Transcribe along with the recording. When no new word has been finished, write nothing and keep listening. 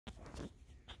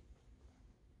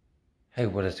Hey,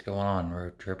 what is going on,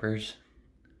 road trippers?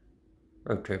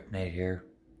 Road Trip Nate here.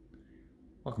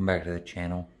 Welcome back to the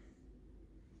channel.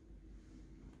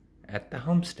 At the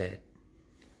homestead.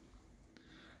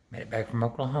 Made it back from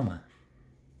Oklahoma.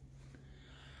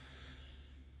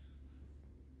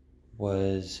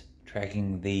 Was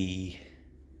tracking the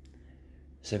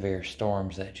severe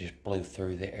storms that just blew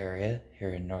through the area here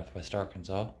in northwest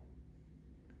Arkansas.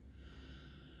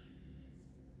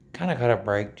 Kind of caught a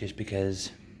break just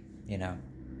because, I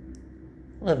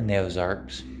live in the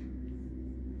Ozarks.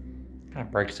 Kind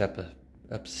of breaks up the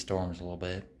storms a little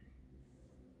bit,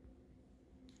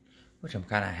 which I'm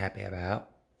kind of happy about.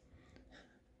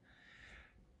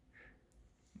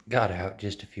 Got out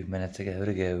just a few minutes ago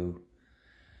to go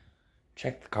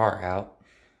check the car out,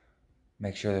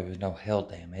 make sure there was no hail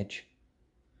damage.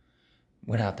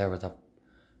 Went out there with a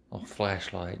little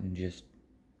flashlight and just,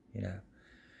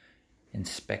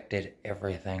 inspected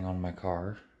everything on my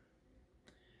car.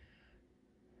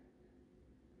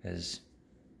 Because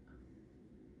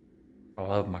I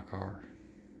love my car.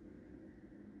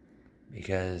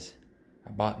 Because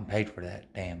I bought and paid for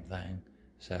that damn thing.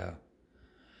 So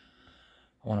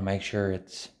I want to make sure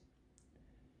it's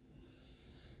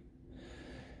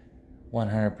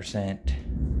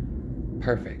 100%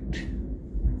 perfect.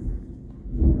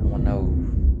 I want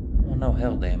no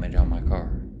hail damage on my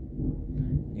car.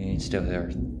 You can still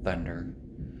hear thunder.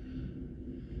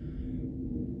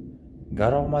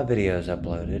 Got all my videos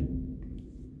uploaded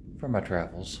for my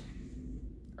travels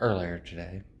earlier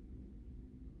today.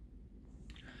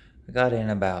 I got in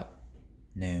about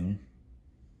noon.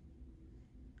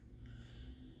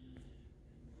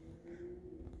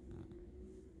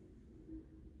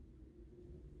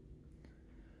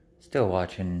 Still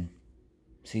watching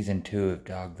season 2 of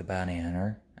Dog the Bounty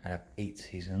Hunter out of 8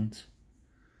 seasons.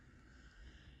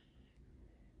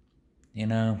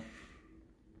 The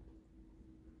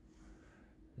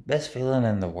best feeling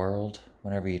in the world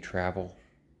whenever you travel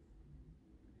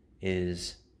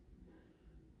is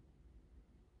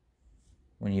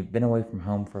when you've been away from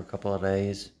home for a couple of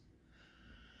days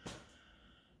and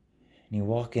you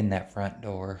walk in that front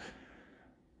door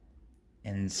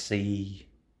and see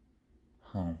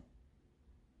home.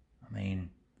 I mean,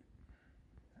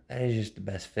 that is just the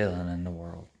best feeling in the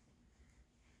world.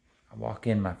 I walk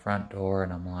in my front door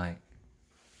and I'm like,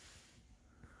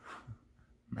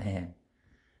 man,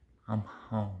 I'm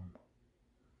home.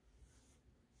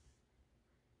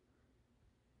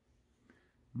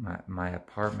 My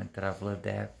apartment that I've lived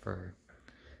at for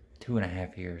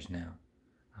 2.5 years now.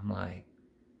 I'm like,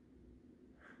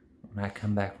 when I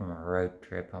come back from a road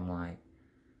trip, I'm like,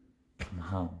 I'm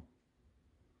home.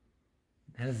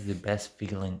 That is the best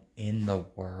feeling in the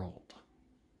world.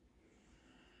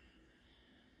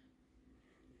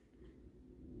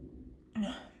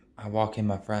 I walk in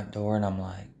my front door and I'm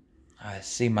like, I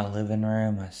see my living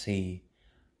room, I see,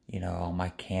 all my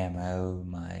camo,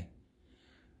 my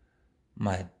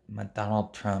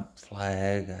Donald Trump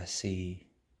flag, I see,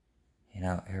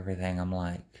 everything. I'm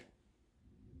like,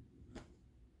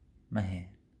 man,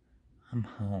 I'm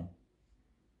home.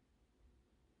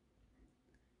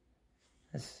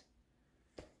 That's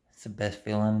the best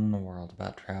feeling in the world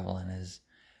about traveling, is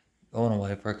going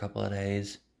away for a couple of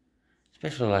days,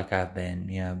 especially like I've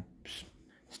been,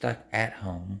 stuck at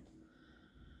home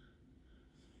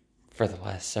for the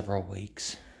last several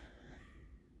weeks.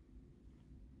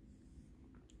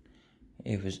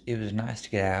 It was nice to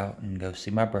get out and go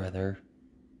see my brother.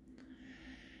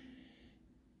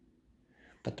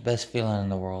 But the best feeling in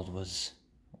the world was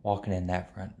walking in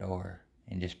that front door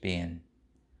and just being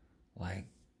like,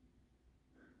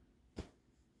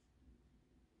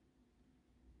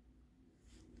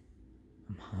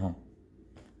 I'm home.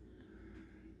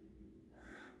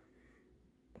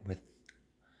 With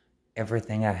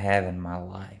everything I have in my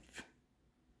life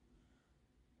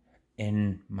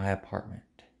in my apartment,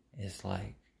 is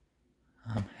like,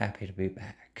 I'm happy to be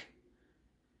back.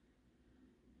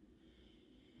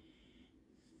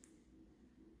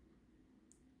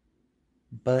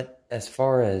 But as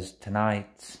far as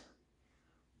tonight's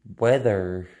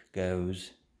weather goes,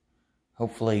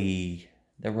 hopefully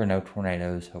there were no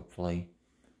tornadoes. Hopefully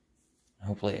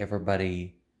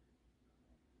everybody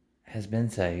has been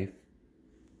safe.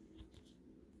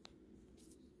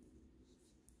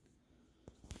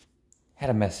 Had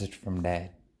a message from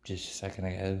Dad just a second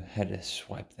ago. Had to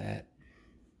swipe that.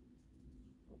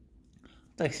 I'll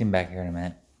text him back here in a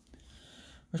minute.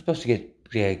 We're supposed to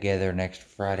get together next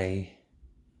Friday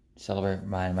to celebrate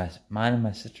mine and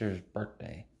my sister's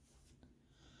birthday.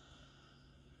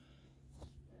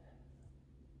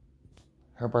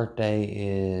 Her birthday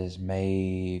is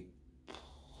May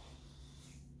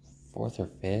 4th or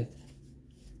 5th.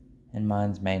 And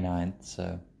mine's May 9th,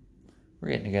 so we're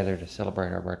getting together to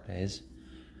celebrate our birthdays.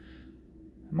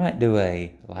 I might do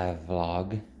a live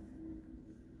vlog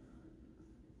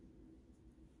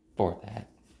for that.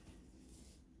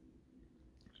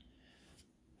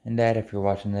 And Dad, if you're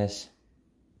watching this,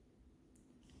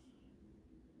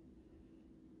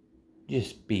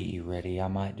 just be ready. I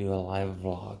might do a live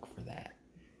vlog for that.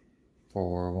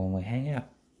 For when we hang out.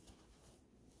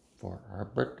 For our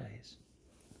birthdays.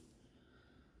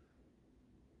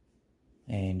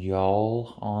 And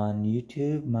y'all on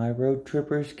YouTube, my road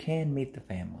trippers, can meet the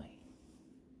family.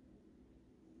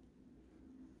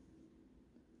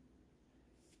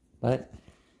 But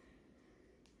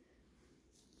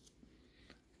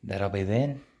that'll be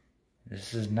then.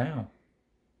 This is now.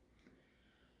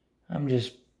 I'm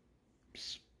just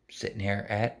sitting here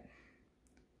at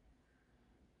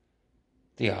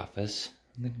the office,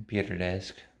 the computer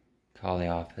desk, call the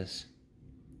office,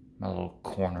 my little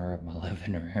corner of my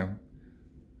living room.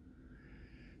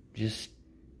 Just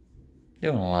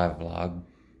doing a live vlog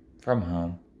from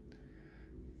home.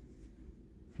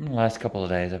 From the last couple of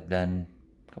days, I've done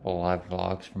a couple of live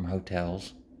vlogs from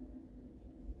hotels.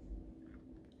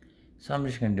 So I'm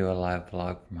just going to do a live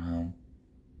vlog from home.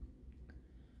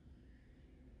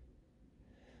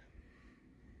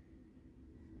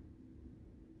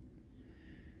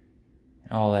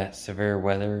 All that severe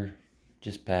weather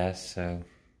just passed, so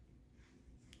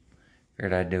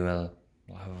figured I'd do a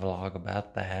live vlog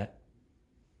about that.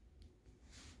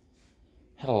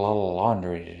 Had a lot of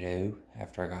laundry to do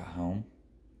after I got home.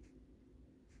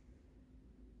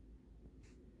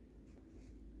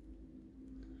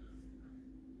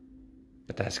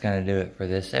 But that's going to do it for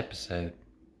this episode.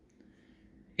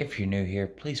 If you're new here,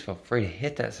 please feel free to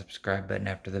hit that subscribe button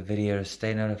after the video to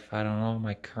stay notified on all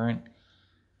my current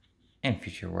and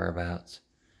future whereabouts.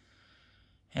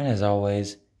 And as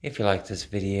always, if you like this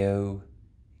video,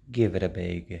 give it a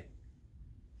big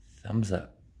thumbs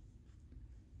up.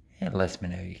 It lets me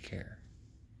know you care.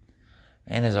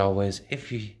 And as always,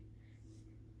 if you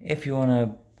want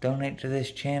to donate to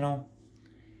this channel,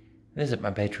 visit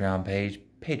my Patreon page,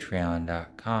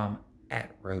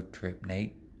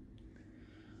 patreon.com/RoadTripNate.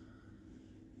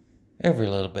 Every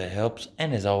little bit helps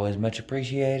and is always much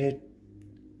appreciated.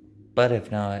 But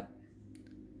if not,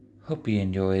 hope you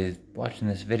enjoyed watching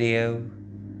this video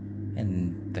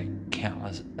and the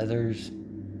countless others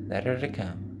that are to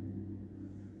come.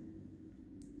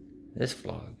 This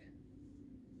vlog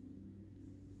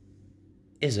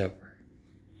is over.